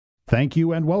Thank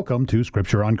you and welcome to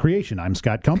Scripture on Creation. I'm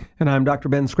Scott Kump. And I'm Dr.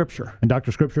 Ben Scripture. And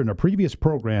Dr. Scripture, in a previous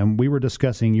program, we were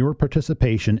discussing your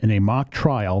participation in a mock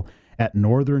trial at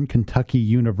Northern Kentucky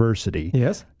University.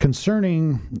 Yes.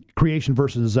 Concerning creation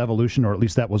versus evolution, or at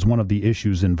least that was one of the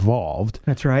issues involved.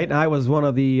 That's right. I was one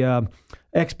of the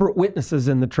expert witnesses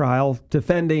in the trial,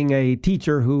 defending a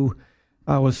teacher who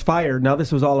was fired. Now,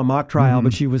 this was all a mock trial,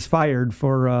 but she was fired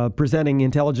for presenting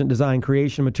intelligent design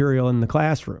creation material in the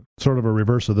classroom. Sort of a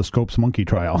reverse of the Scopes monkey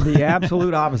trial. The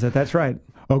absolute opposite. That's right.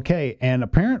 Okay, and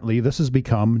apparently this has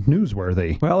become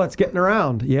newsworthy. Well, it's getting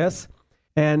around, yes.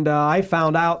 And I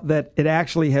found out that it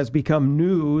actually has become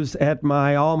news at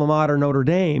my alma mater, Notre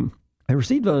Dame. I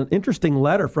received an interesting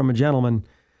letter from a gentleman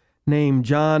named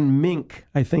John Mink,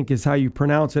 I think is how you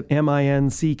pronounce it,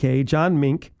 M-I-N-C-K, John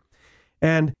Mink.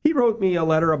 And he wrote me a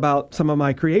letter about some of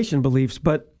my creation beliefs,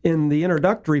 but in the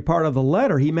introductory part of the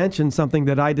letter, he mentioned something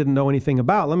that I didn't know anything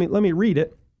about. Let me read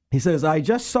it. He says, I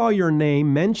just saw your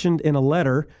name mentioned in a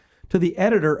letter to the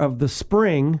editor of the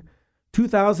spring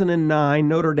 2009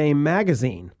 Notre Dame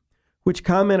magazine, which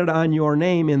commented on your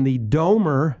name in the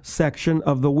Domer section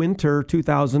of the winter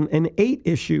 2008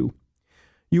 issue.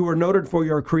 You were noted for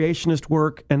your creationist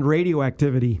work and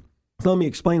radioactivity. So let me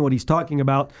explain what he's talking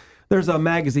about. There's a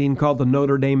magazine called the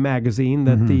Notre Dame magazine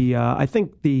that I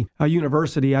think the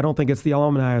university, I don't think it's the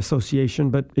Alumni Association,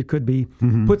 but it could be,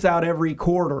 puts out every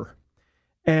quarter.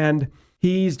 And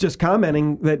he's just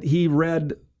commenting that he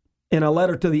read in a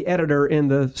letter to the editor in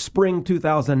the spring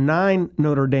 2009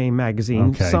 Notre Dame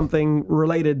magazine, something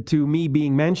related to me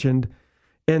being mentioned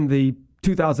in the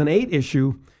 2008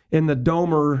 issue in the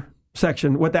Domer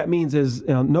section. What that means is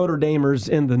Notre Damers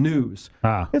in the news.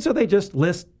 And so they just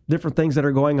list different things that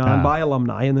are going on by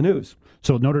alumni in the news.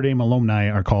 So Notre Dame alumni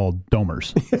are called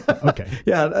domers. Okay.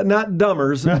 Yeah, not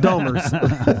dummers,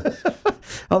 domers.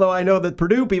 Although I know that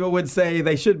Purdue people would say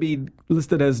they should be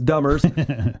listed as dummers.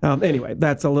 Anyway,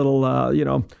 that's a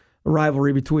little,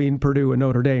 rivalry between Purdue and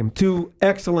Notre Dame. Two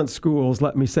excellent schools,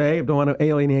 let me say. I don't want to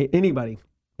alienate anybody.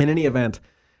 In any event,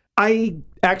 I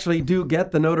actually do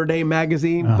get the Notre Dame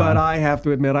magazine, but I have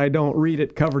to admit I don't read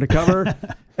it cover to cover.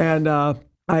 And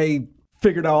I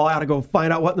figured I ought to go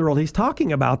find out what in the world he's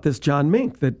talking about, this John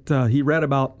Mink that he read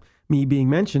about me being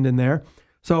mentioned in there.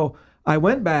 So I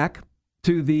went back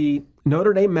to the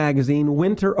Notre Dame magazine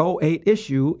winter 08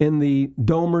 issue in the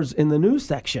Domers in the news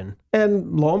section.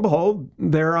 And lo and behold,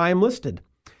 there I am listed.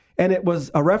 And it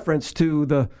was a reference to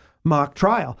the mock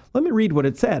trial. Let me read what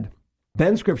it said.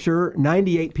 Ben Scripture,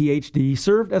 98 PhD,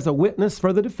 served as a witness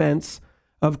for the defense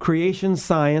of creation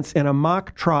science in a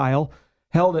mock trial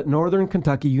held at Northern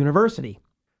Kentucky University.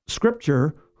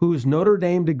 Scripture, whose Notre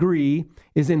Dame degree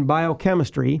is in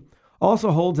biochemistry,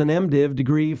 also holds an MDiv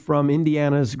degree from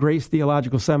Indiana's Grace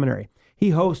Theological Seminary.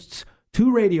 He hosts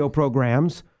 2 radio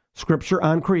programs, Scripture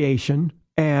on Creation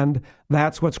and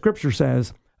That's What Scripture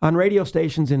Says, on radio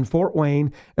stations in Fort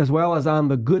Wayne, as well as on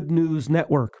the Good News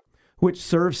Network, which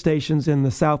serves stations in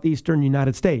the southeastern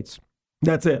United States.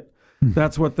 That's it.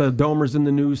 That's what the Domers in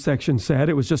the news section said.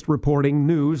 It was just reporting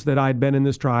news that I'd been in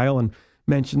this trial and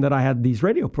mentioned that I had these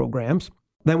radio programs.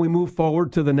 Then we move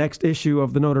forward to the next issue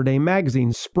of the Notre Dame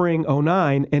magazine, spring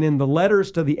 09, and in the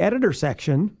letters to the editor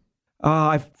section,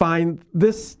 I find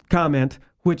this comment,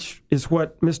 which is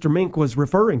what Mr. Mink was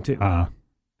referring to.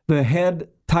 The head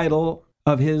title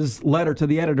of his letter to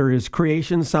the editor is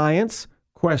Creation Science, ?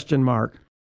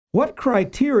 What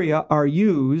criteria are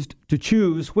used to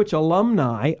choose which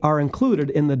alumni are included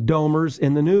in the Domers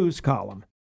in the News column?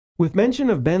 With mention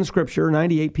of Ben Scripture,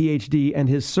 98 PhD, and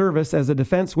his service as a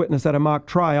defense witness at a mock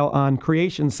trial on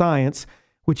creation science,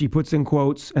 which he puts in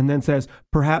quotes and then says,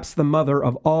 perhaps the mother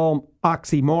of all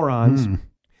oxymorons,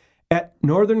 at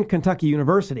Northern Kentucky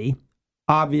University,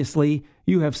 obviously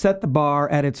you have set the bar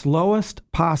at its lowest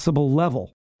possible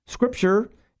level. Scripture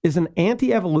is an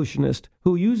anti-evolutionist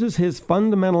who uses his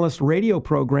fundamentalist radio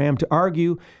program to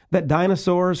argue that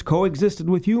dinosaurs coexisted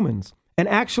with humans and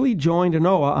actually joined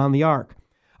Noah on the ark,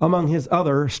 among his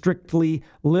other strictly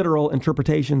literal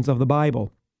interpretations of the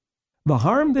Bible. The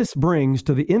harm this brings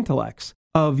to the intellects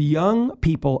of young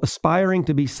people aspiring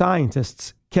to be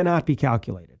scientists cannot be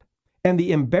calculated. And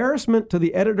the embarrassment to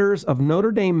the editors of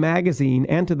Notre Dame magazine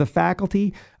and to the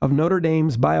faculty of Notre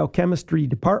Dame's biochemistry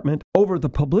department over the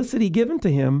publicity given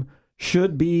to him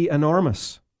should be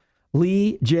enormous.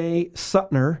 Lee J.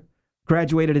 Suttner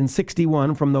graduated in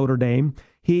 1961 from Notre Dame.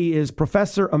 He is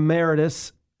professor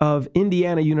emeritus of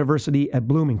Indiana University at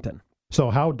Bloomington.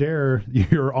 So how dare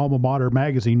your alma mater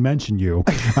magazine mention you?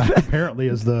 Apparently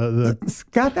is the...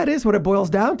 Scott, that is what it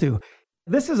boils down to.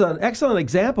 This is an excellent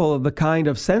example of the kind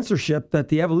of censorship that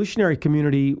the evolutionary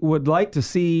community would like to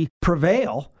see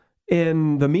prevail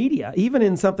in the media, even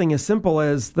in something as simple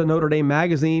as the Notre Dame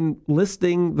magazine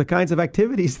listing the kinds of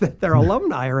activities that their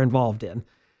alumni are involved in.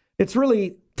 It's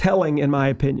really telling, in my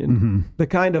opinion, the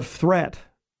kind of threat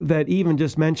that even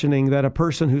just mentioning that a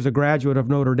person who's a graduate of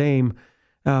Notre Dame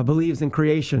believes in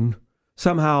creation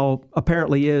somehow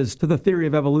apparently is to the theory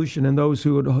of evolution and those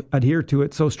who would adhere to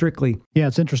it so strictly. Yeah,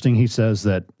 it's interesting. He says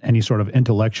that any sort of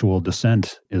intellectual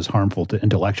dissent is harmful to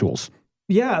intellectuals.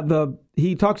 Yeah,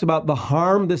 he talks about the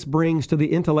harm this brings to the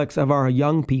intellects of our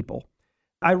young people.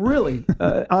 I really,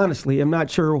 honestly, am not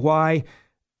sure why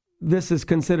this is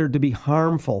considered to be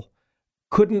harmful.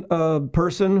 Couldn't a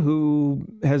person who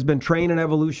has been trained in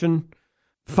evolution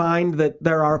find that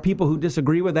there are people who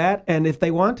disagree with that, and if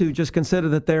they want to, just consider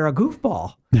that they're a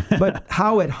goofball? But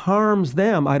how it harms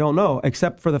them, I don't know,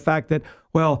 except for the fact that,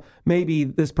 well, maybe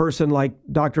this person like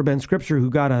Dr. Ben Scripture, who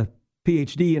got a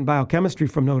PhD in biochemistry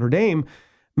from Notre Dame,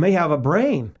 may have a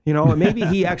brain, and maybe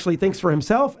he actually thinks for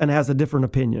himself and has a different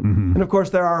opinion. And of course,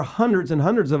 there are hundreds and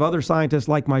hundreds of other scientists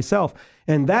like myself,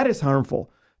 and that is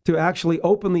harmful, to actually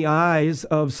open the eyes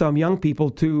of some young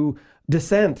people to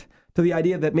dissent, to the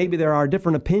idea that maybe there are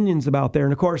different opinions about there.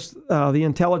 And of course, the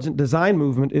intelligent design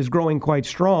movement is growing quite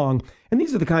strong. And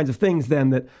these are the kinds of things then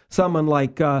that someone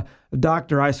like I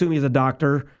assume he's a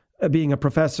doctor, being a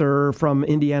professor from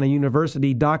Indiana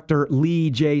University, Dr.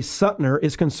 Lee J. Suttner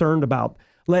is concerned about,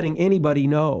 letting anybody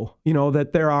know,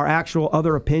 that there are actual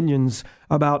other opinions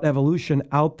about evolution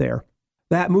out there.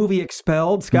 That movie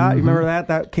Expelled, Scott, you remember that?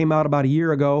 That came out about a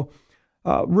year ago,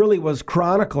 really was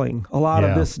chronicling a lot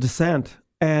of this dissent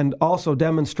and also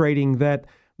demonstrating that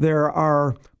there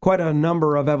are quite a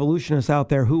number of evolutionists out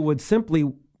there who would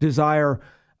simply desire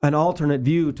an alternate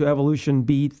view to evolution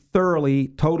be thoroughly,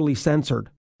 totally censored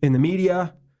in the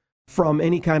media, from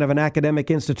any kind of an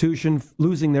academic institution,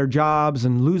 losing their jobs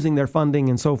and losing their funding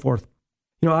and so forth.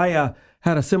 I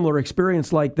had a similar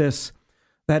experience like this,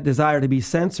 that desire to be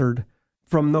censored,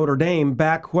 from Notre Dame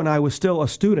back when I was still a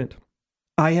student.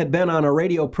 I had been on a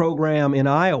radio program in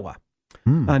Iowa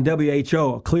on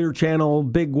WHO, a clear channel,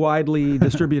 big, widely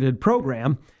distributed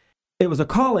program. It was a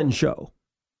call-in show,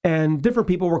 and different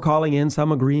people were calling in,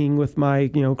 some agreeing with my,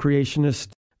 creationist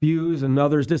views and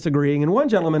others disagreeing. And one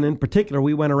gentleman in particular,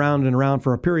 we went around and around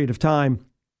for a period of time,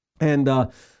 and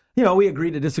we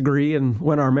agreed to disagree and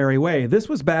went our merry way. This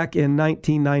was back in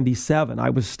 1997.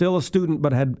 I was still a student,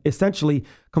 but had essentially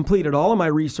completed all of my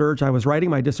research. I was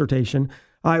writing my dissertation.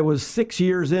 I was 6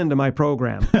 years into my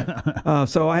program.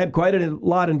 So I had quite a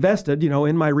lot invested,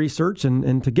 in my research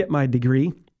and to get my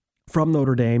degree from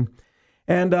Notre Dame.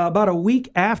 And about a week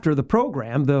after the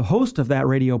program, the host of that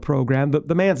radio program,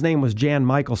 the man's name was Jan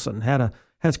Michelson,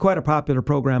 has quite a popular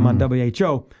program on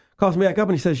WHO, calls me back up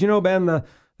and he says, Ben, the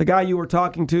guy you were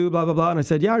talking to, blah, blah, blah. And I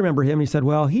said, yeah, I remember him. And he said,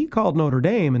 well, he called Notre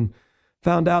Dame and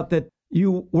found out that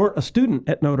you weren't a student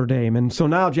at Notre Dame. And so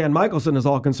now Jan Michelson is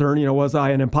all concerned, was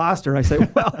I an imposter? I say,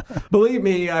 well, believe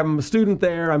me, I'm a student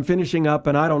there. I'm finishing up,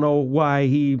 and I don't know why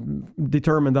he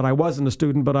determined that I wasn't a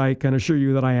student, but I can assure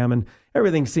you that I am. And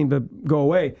everything seemed to go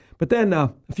away. But then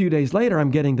a few days later, I'm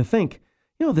getting to think,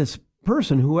 this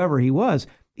person, whoever he was,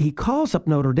 he calls up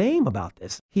Notre Dame about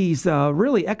this. He's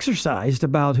really exercised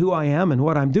about who I am and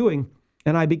what I'm doing.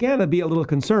 And I began to be a little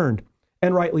concerned,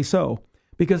 and rightly so,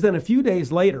 because then a few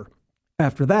days later,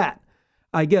 after that,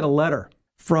 I get a letter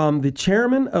from the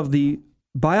chairman of the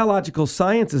Biological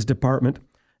Sciences Department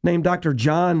named Dr.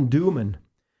 John Dooman.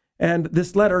 And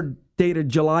this letter dated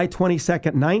July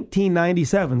 22nd,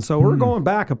 1997, so we're going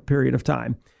back a period of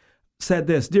time, said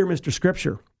this: Dear Mr.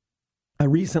 Scripture, I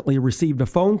recently received a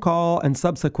phone call and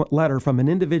subsequent letter from an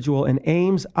individual in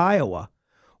Ames, Iowa,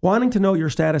 wanting to know your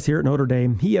status here at Notre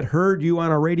Dame. He had heard you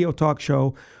on a radio talk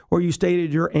show where you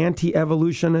stated your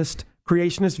anti-evolutionist,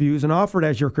 creationist views and offered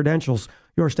as your credentials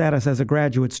your status as a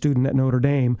graduate student at Notre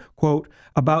Dame, quote,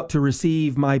 about to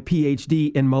receive my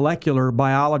PhD in molecular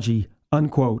biology,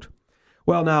 unquote.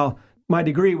 Well, now, my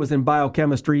degree was in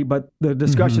biochemistry, but the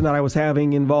discussion that I was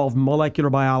having involved molecular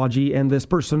biology, and this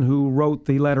person who wrote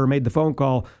the letter, made the phone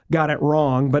call, got it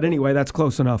wrong. But anyway, that's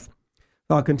close enough.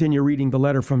 I'll continue reading the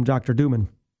letter from Dr. Dooman.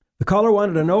 The caller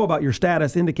wanted to know about your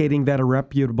status, indicating that a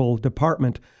reputable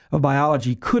department of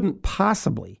biology couldn't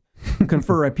possibly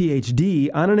confer a PhD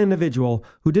on an individual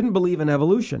who didn't believe in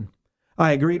evolution.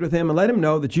 I agreed with him and let him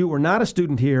know that you were not a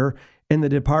student here in the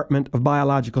Department of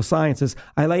Biological Sciences.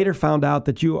 I later found out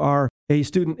that you are a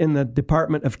student in the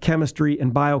Department of Chemistry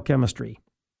and Biochemistry.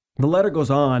 The letter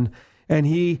goes on, and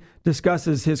he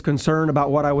discusses his concern about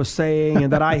what I was saying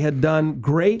and that I had done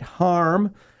great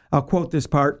harm. I'll quote this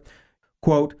part,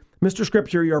 quote, Mr.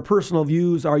 Scripture, your personal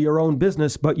views are your own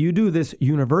business, but you do this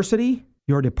university,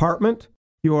 your department,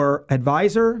 your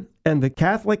advisor and the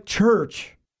Catholic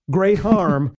Church great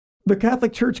harm. The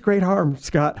Catholic Church great harm,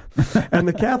 Scott. And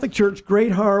the Catholic Church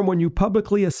great harm when you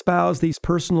publicly espouse these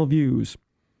personal views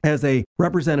as a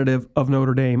representative of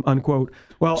Notre Dame, unquote.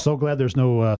 Well, so glad there's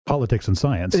no politics in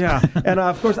science. Yeah. And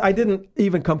of course, I didn't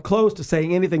even come close to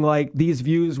saying anything like these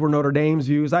views were Notre Dame's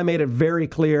views. I made it very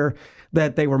clear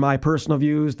that they were my personal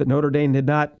views, that Notre Dame did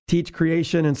not teach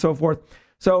creation and so forth.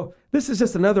 So this is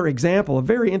just another example, a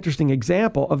very interesting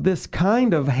example of this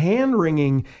kind of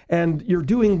hand-wringing, and you're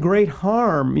doing great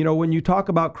harm, when you talk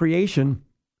about creation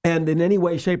and in any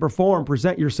way, shape, or form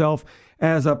present yourself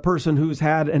as a person who's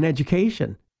had an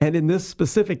education. And in this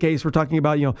specific case, we're talking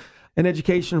about, an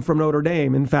education from Notre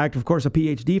Dame. In fact, of course, a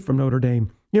PhD from Notre Dame.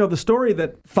 The story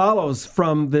that follows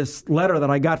from this letter that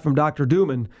I got from Dr.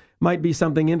 Duman might be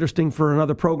something interesting for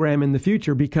another program in the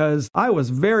future, because I was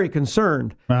very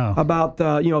concerned about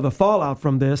the fallout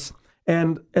from this.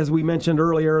 And as we mentioned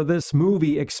earlier, this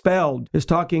movie Expelled is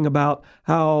talking about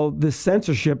how this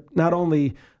censorship not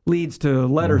only leads to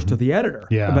letters to the editor,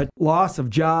 but loss of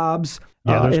jobs.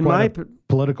 There's quite a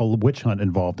political witch hunt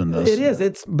involved in this. It is.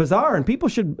 It's bizarre, and people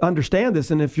should understand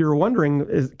this. And if you're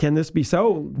wondering, can this be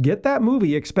so? Get that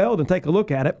movie Expelled and take a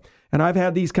look at it. And I've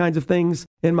had these kinds of things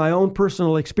in my own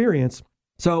personal experience.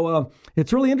 So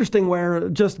it's really interesting where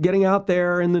just getting out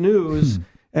there in the news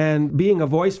and being a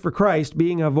voice for Christ,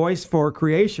 being a voice for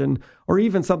creation, or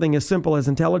even something as simple as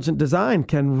intelligent design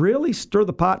can really stir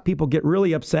the pot. People get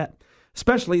really upset,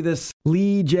 especially this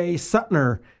Lee J.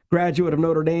 Suttner, graduate of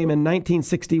Notre Dame in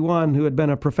 1961, who had been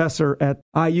a professor at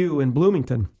IU in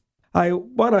Bloomington. I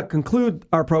want to conclude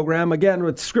our program again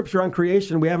with Scripture on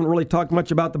creation. We haven't really talked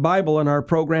much about the Bible in our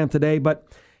program today, but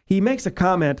he makes a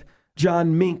comment,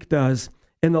 John Mink does,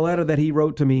 in the letter that he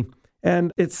wrote to me.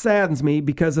 And it saddens me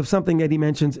because of something that he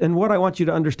mentions. And what I want you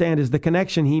to understand is the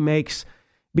connection he makes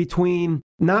between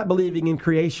not believing in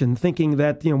creation, thinking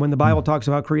that, when the Bible talks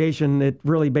about creation, it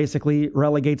really basically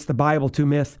relegates the Bible to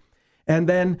myth, and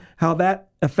then how that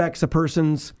affects a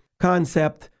person's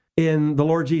concept in the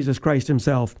Lord Jesus Christ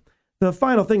himself. The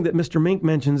final thing that Mr. Mink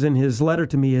mentions in his letter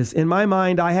to me is, in my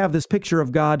mind, I have this picture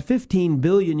of God 15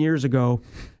 billion years ago.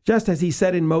 Just as he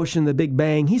set in motion the Big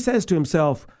Bang, he says to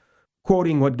himself,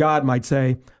 quoting what God might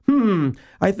say,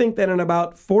 I think that in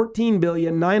about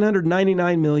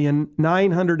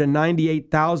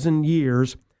 14,999,998,000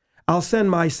 years, I'll send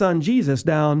my son Jesus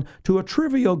down to a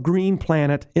trivial green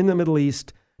planet in the Middle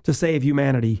East to save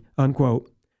humanity,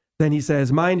 unquote. Then he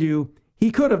says, mind you, he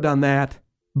could have done that,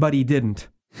 but he didn't.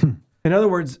 In other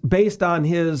words, based on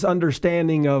his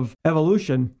understanding of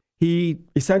evolution, he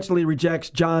essentially rejects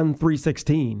John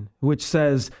 3:16, which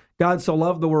says, God so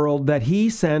loved the world that he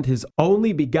sent his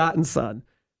only begotten Son,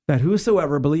 that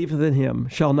whosoever believeth in him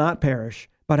shall not perish,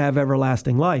 but have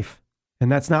everlasting life.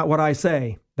 And that's not what I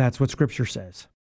say. That's what Scripture says.